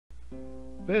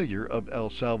Failure of El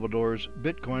Salvador's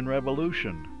Bitcoin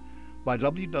Revolution by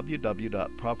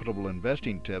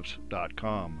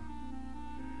www.profitableinvestingtips.com.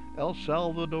 El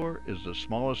Salvador is the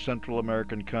smallest Central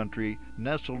American country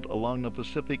nestled along the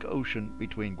Pacific Ocean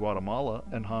between Guatemala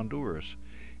and Honduras.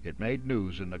 It made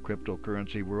news in the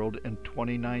cryptocurrency world in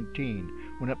 2019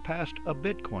 when it passed a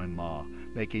Bitcoin law,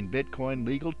 making Bitcoin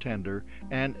legal tender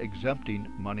and exempting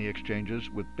money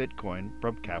exchanges with Bitcoin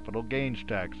from capital gains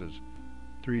taxes.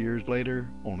 3 years later,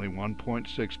 only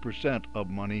 1.6% of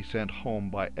money sent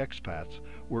home by expats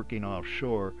working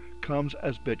offshore comes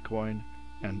as Bitcoin,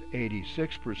 and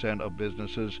 86% of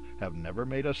businesses have never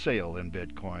made a sale in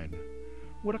Bitcoin.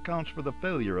 What accounts for the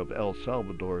failure of El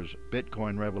Salvador's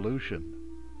Bitcoin revolution?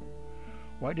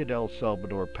 Why did El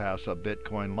Salvador pass a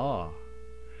Bitcoin law?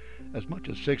 As much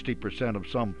as 60% of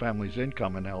some families'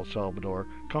 income in El Salvador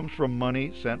comes from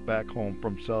money sent back home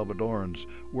from Salvadorans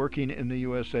working in the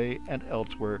USA and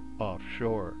elsewhere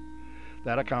offshore.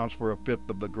 That accounts for a fifth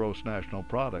of the gross national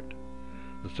product.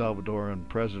 The Salvadoran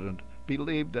president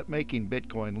believed that making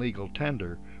Bitcoin legal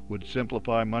tender would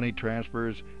simplify money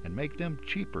transfers and make them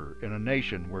cheaper in a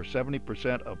nation where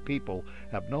 70% of people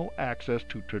have no access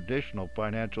to traditional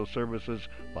financial services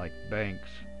like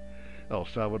banks. El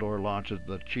Salvador launches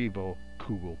the Chivo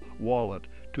Kugel wallet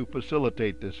to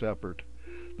facilitate this effort.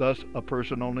 Thus, a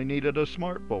person only needed a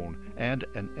smartphone and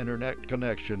an internet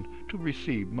connection to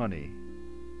receive money.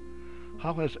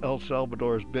 How has El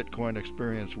Salvador's Bitcoin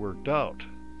experience worked out?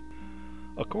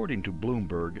 According to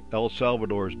Bloomberg, El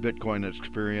Salvador's Bitcoin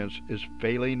experience is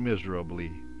failing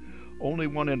miserably. Only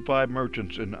 1 in 5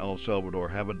 merchants in El Salvador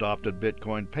have adopted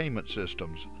Bitcoin payment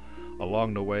systems.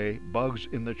 Along the way, bugs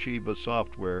in the Chiva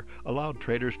software allowed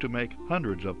traders to make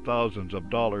hundreds of thousands of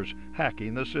dollars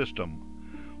hacking the system.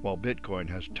 While Bitcoin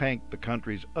has tanked the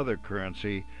country's other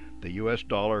currency, the US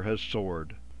dollar has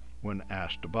soared. When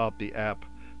asked about the app,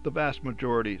 the vast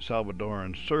majority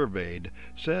Salvadorans surveyed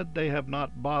said they have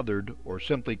not bothered or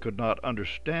simply could not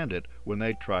understand it when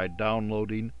they tried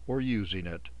downloading or using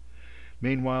it.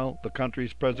 Meanwhile, the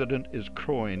country's president is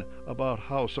crowing about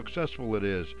how successful it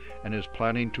is and is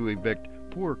planning to evict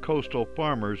poor coastal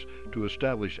farmers to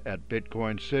establish at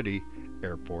Bitcoin City,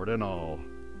 airport and all.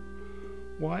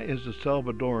 Why is the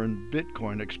Salvadoran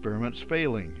Bitcoin experiment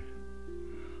failing?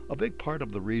 A big part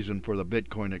of the reason for the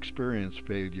Bitcoin experience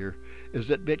failure is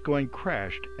that Bitcoin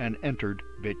crashed and entered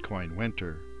Bitcoin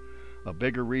winter. A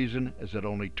bigger reason is that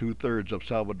only 2/3 of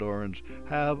Salvadorans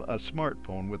have a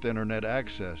smartphone with internet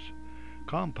access.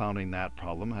 Compounding that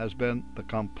problem has been the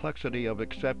complexity of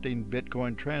accepting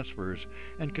Bitcoin transfers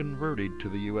and converting to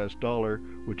the US dollar,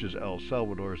 which is El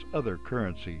Salvador's other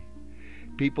currency.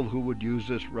 People who would use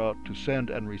this route to send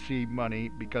and receive money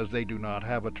because they do not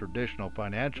have a traditional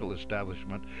financial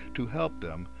establishment to help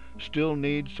them still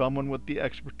need someone with the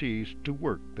expertise to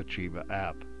work the Chiva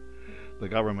app. The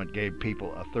government gave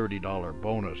people a $30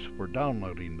 bonus for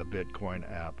downloading the Bitcoin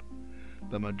app.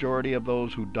 The majority of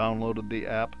those who downloaded the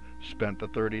app spent the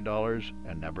 $30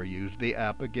 and never used the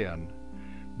app again.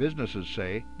 Businesses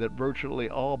say that virtually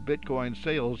all Bitcoin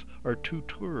sales are to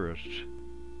tourists.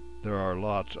 There are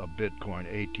lots of Bitcoin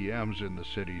ATMs in the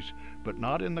cities, but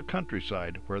not in the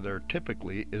countryside where there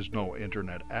typically is no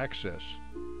internet access.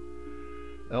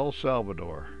 El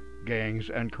Salvador, gangs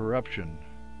and corruption.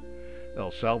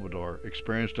 El Salvador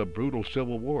experienced a brutal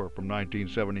civil war from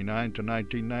 1979 to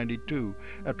 1992,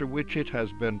 after which it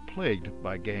has been plagued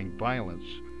by gang violence.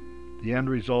 The end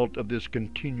result of this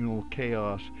continual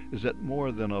chaos is that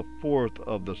more than a fourth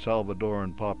of the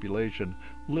Salvadoran population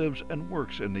lives and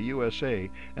works in the USA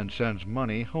and sends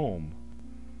money home.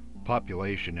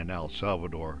 Population in El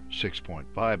Salvador,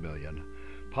 6.5 million.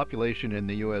 Population in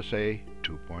the USA,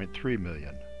 2.3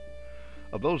 million.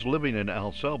 Of those living in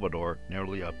El Salvador,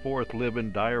 nearly a fourth live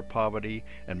in dire poverty,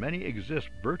 and many exist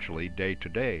virtually day to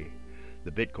day.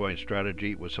 The Bitcoin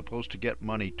strategy was supposed to get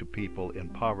money to people in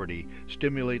poverty,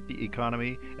 stimulate the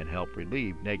economy, and help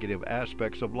relieve negative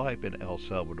aspects of life in El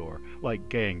Salvador, like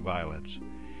gang violence.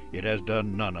 It has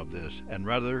done none of this, and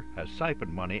rather has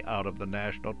siphoned money out of the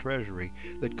national treasury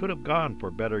that could have gone for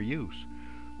better use.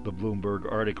 The Bloomberg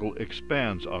article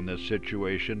expands on this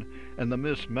situation and the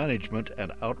mismanagement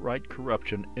and outright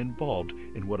corruption involved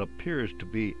in what appears to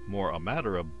be more a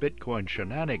matter of Bitcoin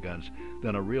shenanigans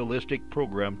than a realistic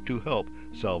program to help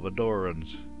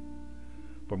Salvadorans.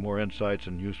 For more insights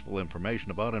and useful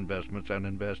information about investments and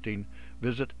investing,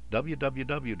 visit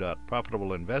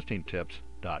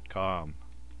www.profitableinvestingtips.com.